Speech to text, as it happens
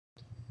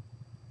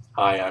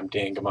Hi, I'm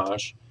Dan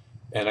Gamache,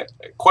 and a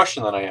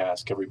question that I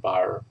ask every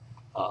buyer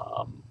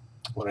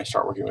when I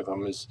start working with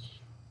them is,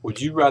 would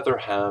you rather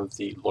have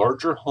the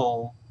larger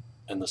home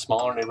in the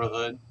smaller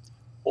neighborhood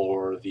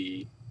or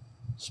the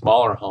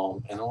smaller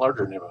home in the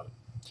larger neighborhood?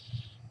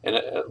 And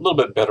a little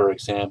bit better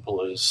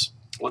example is,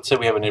 let's say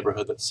we have a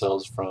neighborhood that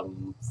sells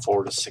from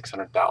 4 to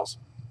 600,000,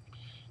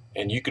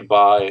 and you could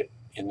buy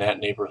in that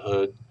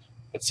neighborhood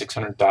at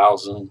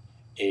 600,000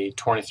 a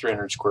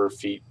 2,300 square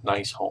feet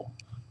nice home,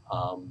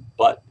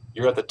 but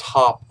you're at the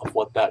top of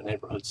what that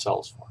neighborhood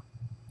sells for.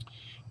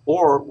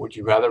 Or would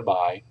you rather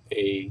buy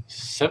a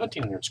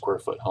 1,700 square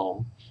foot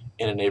home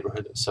in a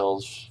neighborhood that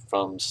sells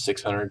from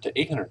 600 to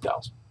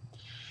 800,000?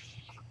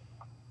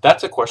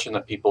 That's a question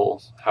that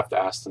people have to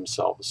ask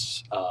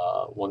themselves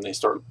when they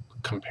start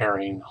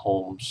comparing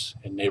homes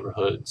and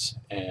neighborhoods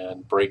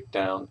and break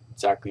down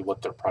exactly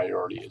what their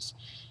priority is.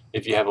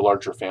 If you have a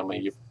larger family,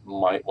 you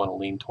might want to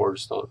lean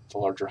towards the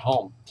larger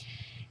home.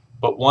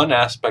 But one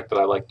aspect that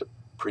I like to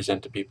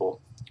present to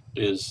people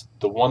is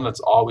the one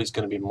that's always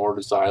going to be more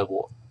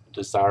desirable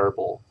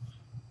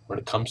when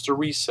it comes to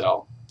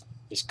resale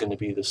is going to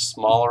be the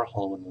smaller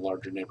home in the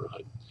larger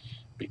neighborhood,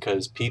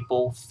 because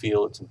people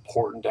feel it's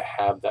important to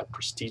have that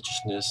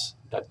prestigiousness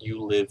that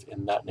you live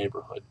in that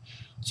neighborhood.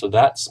 So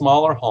that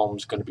smaller home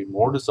is going to be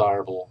more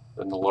desirable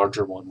than the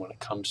larger one when it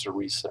comes to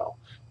resale,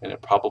 and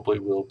it probably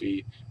will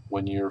be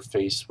when you're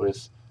faced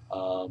with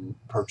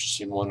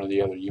purchasing one or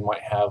the other. You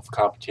might have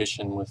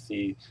competition with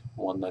the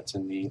one that's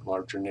in the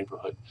larger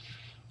neighborhood.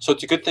 So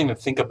it's a good thing to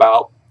think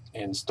about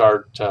and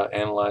start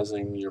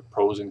analyzing your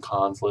pros and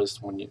cons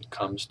list when it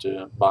comes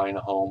to buying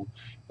a home.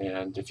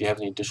 And if you have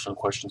any additional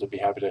questions, I'd be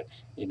happy to,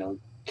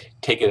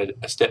 take it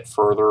a step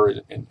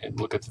further and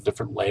look at the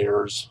different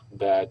layers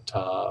that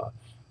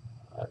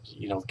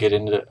get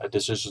into a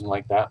decision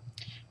like that.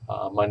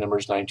 My number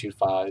is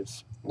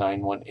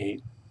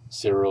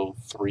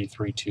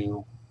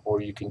 925-918-0332,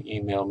 or you can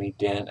email me,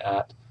 Dan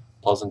at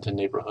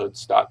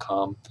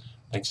pleasantonneighborhoods.com.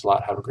 Thanks a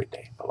lot. Have a great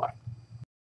day. Bye-bye.